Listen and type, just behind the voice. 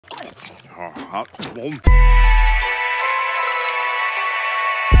RRose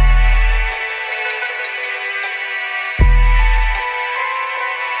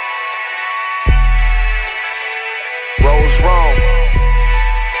RRome.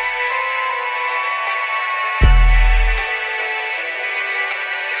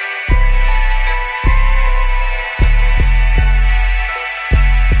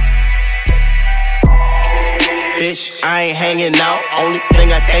 Bitch, I ain't hanging out. Only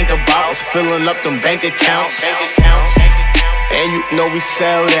thing I think about is filling up them bank accounts. And you know we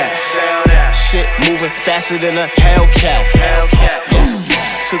sell that. Shit moving faster than a Hellcat.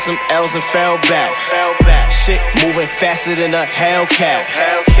 Took some L's and fell back. Shit moving faster than a Hellcat.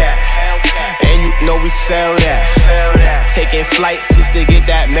 And you know we sell that. Taking flights just to get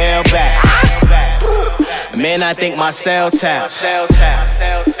that mail back. Man, I think my cell tap.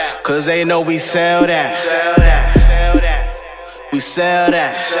 Cause they know we sell that. We sell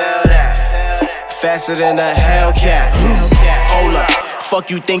that. Faster than a Hellcat. Hold up, fuck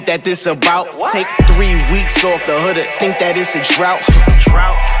you think that this about? Take 3 weeks off the hood, think that it's a drought.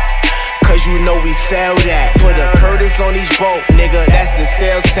 Cause you know we sell that. Put a Curtis on these boat, nigga, that's the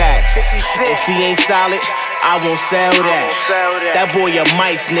sales tax. If he ain't solid, I won't sell that. That boy a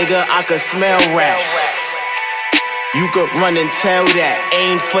mice, nigga, I could smell rat. You could run and tell that.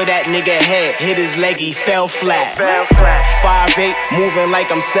 Aim for that nigga head, hit his leg, he fell flat. 5'8", moving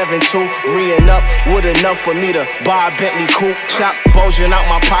like I'm 7'2". Re-ing up, wood enough for me to buy a Bentley coupe. Chop bulging out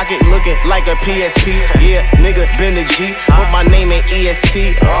my pocket, looking like a PSP. Yeah, nigga been a G, but my name ain't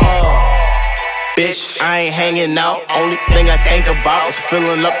EST. Bitch, I ain't hanging out. Only thing I think about is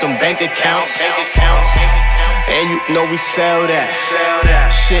filling up them bank accounts. And you know we sell that.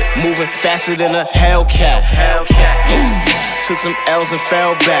 Shit moving faster than a Hellcat. Took some L's and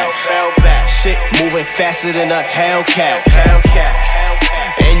fell back. Shit moving faster than a Hellcat.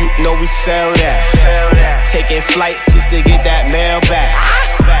 And you know we sell that. Taking flights just to get that mail back.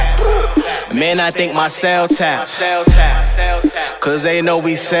 Man, I think my cell tap. Cause they know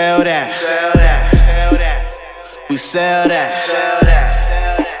we sell that. We sell that.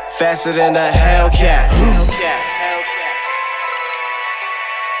 Faster than a Hellcat.